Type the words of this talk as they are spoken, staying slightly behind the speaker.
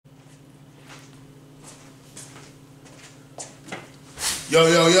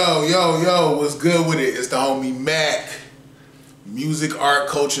Yo, what's good with it? It's the homie Mac. Music, art,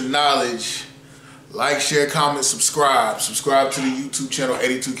 culture, knowledge. Like, share, comment, subscribe. Subscribe to the YouTube channel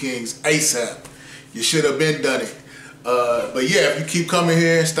 82 Kings ASAP. You should have been done it. But yeah, if you keep coming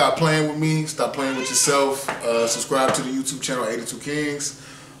here, stop playing with me, stop playing with yourself. Subscribe to the YouTube channel 82 Kings.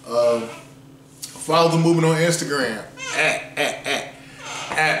 Follow the movement on Instagram at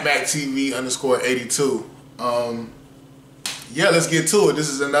MACKTV_82. Yeah, let's get to it. This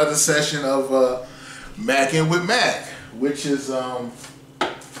is another session of MACKIN with Mac, which is, as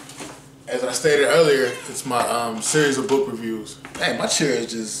I stated earlier, it's my series of book reviews. Hey, my chair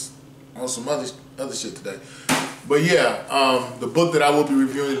is just on some other shit today. But yeah, the book that I will be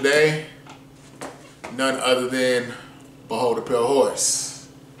reviewing today, none other than Behold a Pale Horse.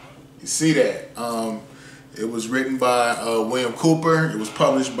 You see that? It was written by William Cooper. It was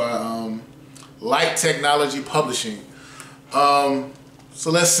published by Light Technology Publishing. So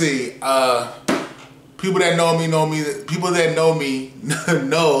let's see. People that know me know me. People that know me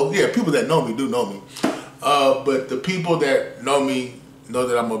know. Yeah, people that know me do know me. But the people that know me know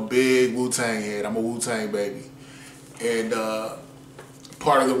that I'm a big Wu-Tang head. I'm a Wu-Tang baby. And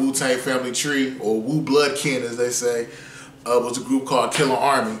part of the Wu-Tang family tree, or Wu blood kin as they say, was a group called Killer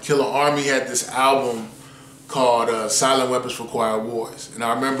Army. Killer Army had this album called Silent Weapons for Quiet Wars. And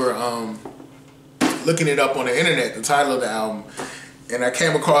I remember looking it up on the internet, the title of the album, and I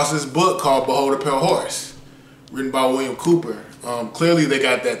came across this book called Behold a Pale Horse, written by William Cooper. Clearly they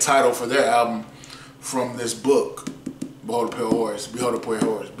got that title for their album from this book, Behold a Pale Horse, Behold a Pale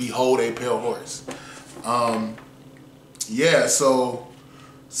Horse, Behold a Pale Horse. Yeah, so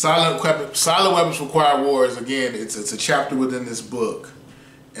Silent Weapons for Quiet Wars, again, it's a chapter within this book.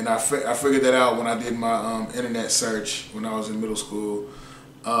 And I figured that out when I did my internet search when I was in middle school.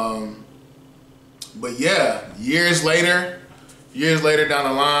 But yeah, years later down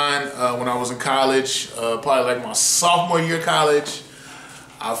the line, when I was in college, probably like my sophomore year of college,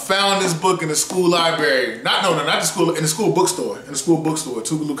 I found this book in the school library. Not the school, in the school bookstore. In the school bookstore,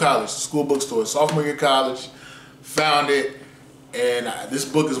 Tougaloo College, school bookstore, sophomore year of college. Found it, and this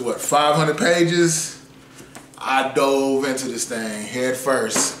book is what, 500 pages? I dove into this thing head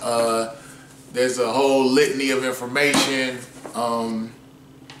first. There's a whole litany of information.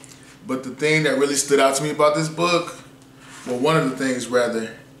 But the thing that really stood out to me about this book, well, one of the things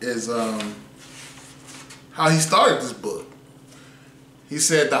rather, is how he started this book. He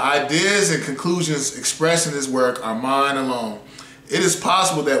said, the ideas and conclusions expressed in this work are mine alone. It is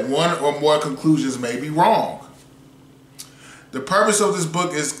possible that one or more conclusions may be wrong. The purpose of this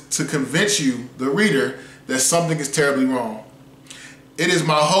book is to convince you, the reader, that something is terribly wrong. It is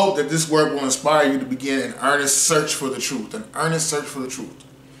my hope that this work will inspire you to begin an earnest search for the truth. An earnest search for the truth.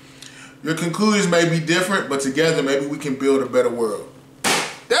 Your conclusions may be different, but together maybe we can build a better world.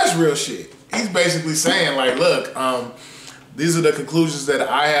 That's real shit. He's basically saying, like, look, these are the conclusions that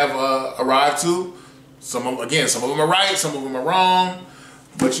I have arrived to. Some of them are right, some of them are wrong.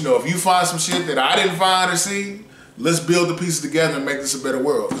 But you know, if you find some shit that I didn't find or see, let's build the pieces together and make this a better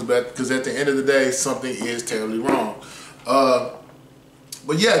world. Because at the end of the day, something is terribly wrong.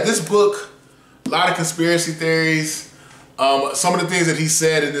 But yeah, this book, a lot of conspiracy theories. Some of the things that he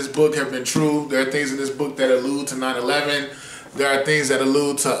said in this book have been true. There are things in this book that allude to 9/11. There are things that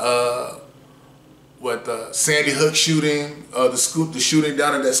allude to the Sandy Hook shooting, the shooting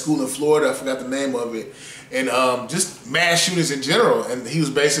down at that school in Florida. I forgot the name of it, and just mass shootings in general. And he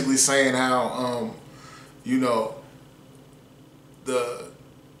was basically saying how you know,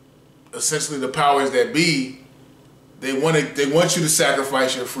 essentially the powers that be, they want you to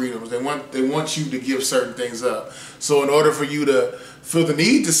sacrifice your freedoms. They want you to give certain things up. So in order for you to feel the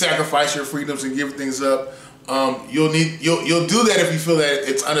need to sacrifice your freedoms and give things up, you'll do that if you feel that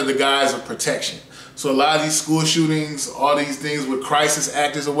it's under the guise of protection. So a lot of these school shootings, all these things with crisis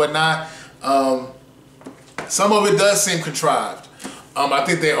actors and whatnot, some of it does seem contrived. I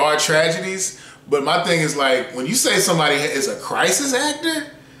think they are tragedies, but my thing is, like, when you say somebody is a crisis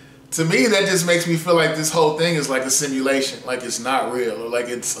actor, to me, that just makes me feel like this whole thing is like a simulation, like it's not real, or like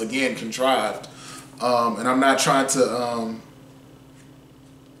it's, again, contrived. And I'm not trying to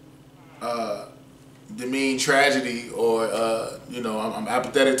demean tragedy, or, you know, I'm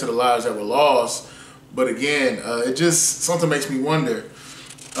apathetic to the lives that were lost. But again, it just, something makes me wonder.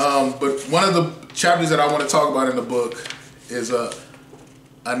 But one of the chapters that I want to talk about in the book is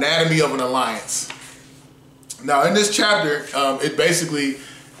Anatomy of an Alliance. Now, in this chapter,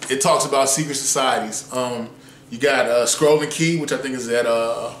 it talks about secret societies. You got Scroll and Key, which I think is at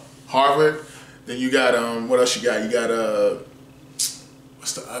Harvard. Then you got, what else you got? You got,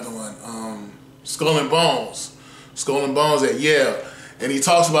 what's the other one? Skull and Bones. Skull and Bones at Yale. and he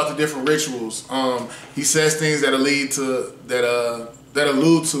talks about the different rituals. He says things that allude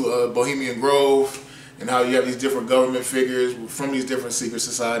to Bohemian Grove, and how you have these different government figures from these different secret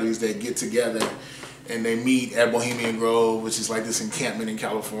societies that get together and they meet at Bohemian Grove, which is like this encampment in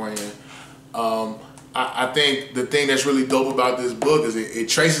California. I think the thing that's really dope about this book is it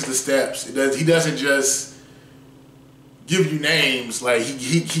traces the steps. He doesn't just give you names. Like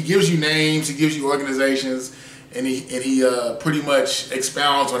he gives you names, he gives you organizations, and he pretty much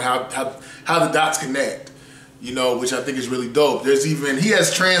expounds on how the dots connect. You know, which I think is really dope. He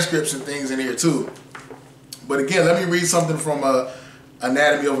has transcripts and things in here too. But again, let me read something from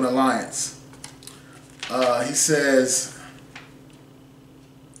Anatomy of an Alliance. He says,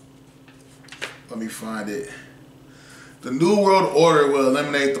 let me find it. The New World Order will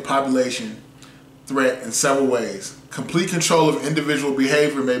eliminate the population threat in several ways. Complete control of individual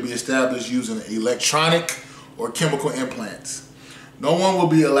behavior may be established using electronic or chemical implants. No one will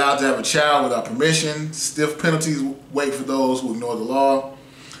be allowed to have a child without permission. Stiff penalties wait for those who ignore the law.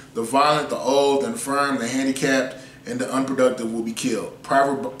 The violent, the old, the infirm, the handicapped, and the unproductive will be killed.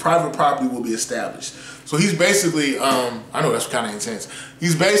 Private property will be established. So he's basically, I know that's kind of intense.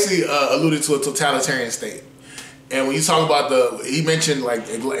 He's basically alluded to a totalitarian state. And when you talk about he mentioned like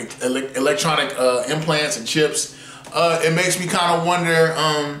electronic implants and chips, it makes me kind of wonder,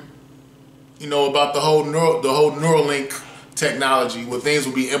 you know, about the whole Neuralink technology, where things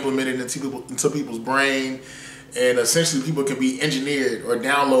will be implemented into people's brain, and essentially people can be engineered or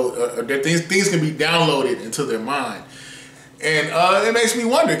things can be downloaded into their mind. And it makes me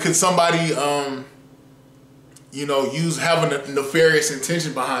wonder, could somebody you know, have a nefarious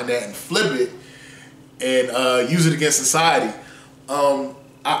intention behind that and flip it and use it against society?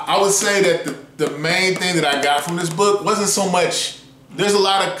 I would say that the main thing that I got from this book wasn't so much, there's a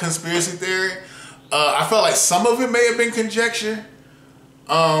lot of conspiracy theory. I felt like some of it may have been conjecture,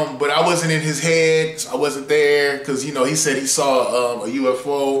 but I wasn't in his head. So I wasn't there, because, you know, he said he saw a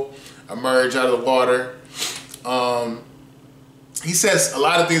UFO emerge out of the water. He says a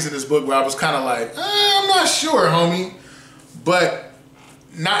lot of things in this book where I was kind of like, I'm not sure, homie. But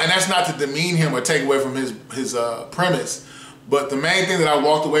and that's not to demean him or take away from his premise. But the main thing that I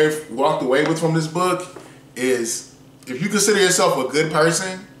walked away with from this book is, if you consider yourself a good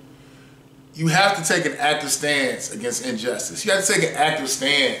person, you have to take an active stance against injustice. You have to take an active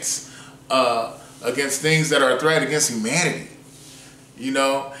stance against things that are a threat against humanity. You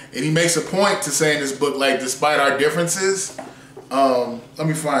know? And he makes a point to say in this book, like, despite our differences, let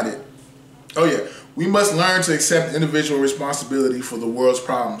me find it. Oh yeah. We must learn to accept individual responsibility for the world's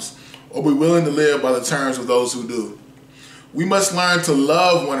problems, or be willing to live by the terms of those who do. We must learn to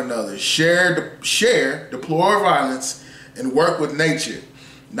love one another, share, deplore violence, and work with nature,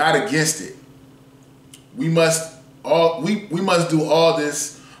 not against it. We must do all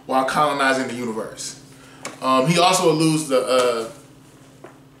this while colonizing the universe. He also alludes to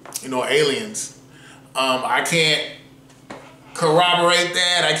you know, aliens. I can't corroborate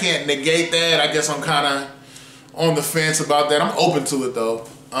that. I can't negate that. I guess I'm kind of on the fence about that. I'm open to it though.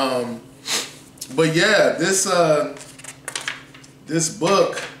 But yeah, this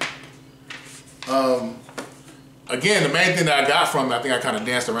book, again, the main thing that I got from it, I think I kind of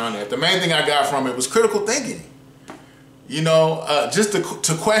danced around that. The main thing I got from it was critical thinking. You know, just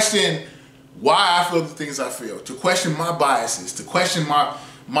to question why I feel the things I feel, to question my biases, to question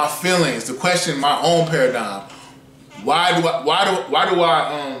my feelings, to question my own paradigm. Why do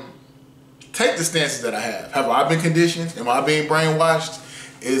I take the stances that I have? Have I been conditioned? Am I being brainwashed?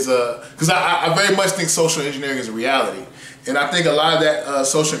 Because I very much think social engineering is a reality. And I think a lot of that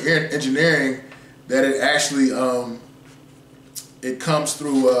social engineering, that it actually it comes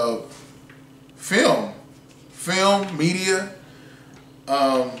through film, media,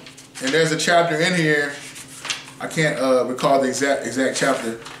 and there's a chapter in here. I can't recall the exact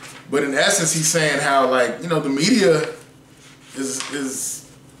chapter, but in essence, he's saying how, like, you know, the media is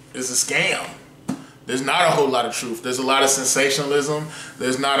a scam. There's not a whole lot of truth. There's a lot of sensationalism.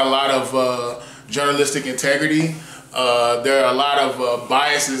 There's not a lot of journalistic integrity. There are a lot of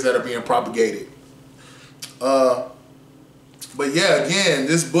biases that are being propagated. But yeah, again,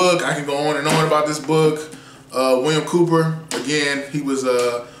 this book, I can go on and on about this book. William Cooper, again, he was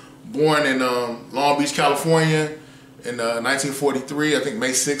born in Long Beach, California in 1943, I think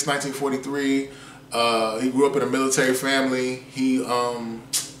May 6, 1943. He grew up in a military family. He,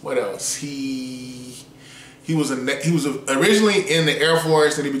 what else? He was originally in the Air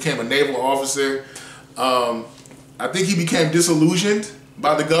Force, and he became a naval officer. I think he became disillusioned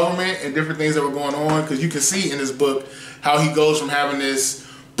by the government and different things that were going on, because you can see in this book how he goes from having this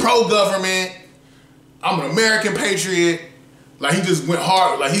pro-government, I'm an American patriot, Like he just went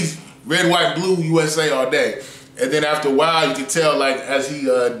hard. Like he's red, white, blue, USA all day. And then after a while, you could tell, like, as he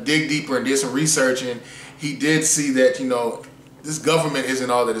dig deeper and did some researching, he did see that, you know, this government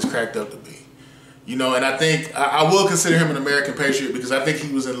isn't all that it's cracked up to be. You know, and I think I will consider him an American patriot because I think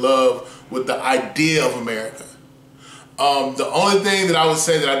he was in love with the idea of America. The only thing that I would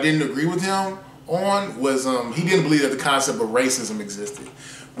say that I didn't agree with him on was he didn't believe that the concept of racism existed,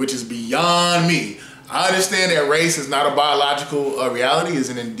 which is beyond me. I understand that race is not a biological reality;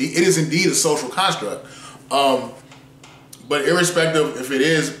 it is indeed a social construct. But irrespective if it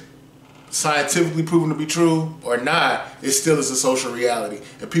is scientifically proven to be true or not, it still is a social reality,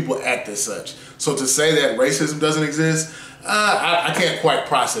 and people act as such. So to say that racism doesn't exist, I can't quite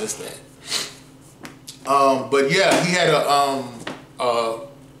process that. But yeah, he had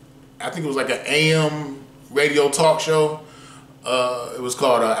I think it was like an AM radio talk show. It was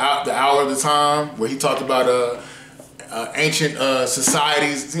called The Hour of the Time, where he talked about ancient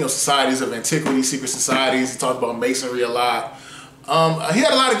societies, you know, societies of antiquity, secret societies. He talked about masonry a lot. He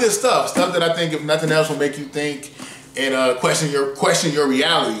had a lot of good stuff that I think, if nothing else, will make you think and question your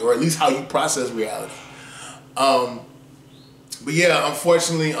reality, or at least how you process reality. But yeah,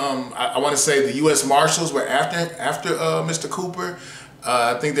 unfortunately, I want to say the U.S. Marshals were after Mr. Cooper.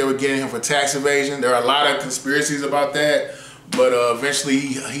 I think they were getting him for tax evasion. There are a lot of conspiracies about that, but eventually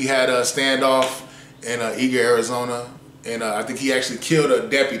he had a standoff in Eager, Arizona, and I think he actually killed a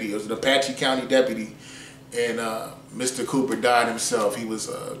deputy. It was an Apache County deputy, and Mr. Cooper died himself. He was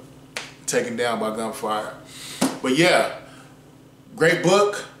taken down by gunfire. But yeah, great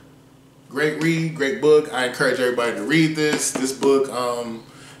book. Great read, great book. I encourage everybody to read this. This book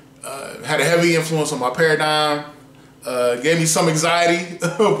had a heavy influence on my paradigm. Gave me some anxiety,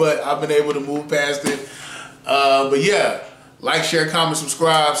 but I've been able to move past it. But yeah, like, share, comment,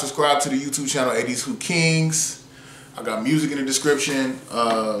 subscribe. Subscribe to the YouTube channel, 80s Who Kings. I got music in the description.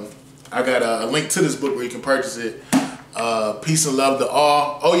 I got a link to this book where you can purchase it. Peace and love to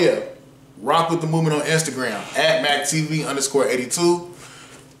all. Oh yeah, rock with the movement on Instagram, @MACKTV_82.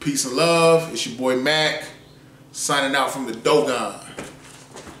 Peace and love. It's your boy Mac, signing out from the Dogon.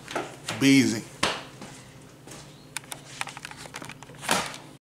 Be easy.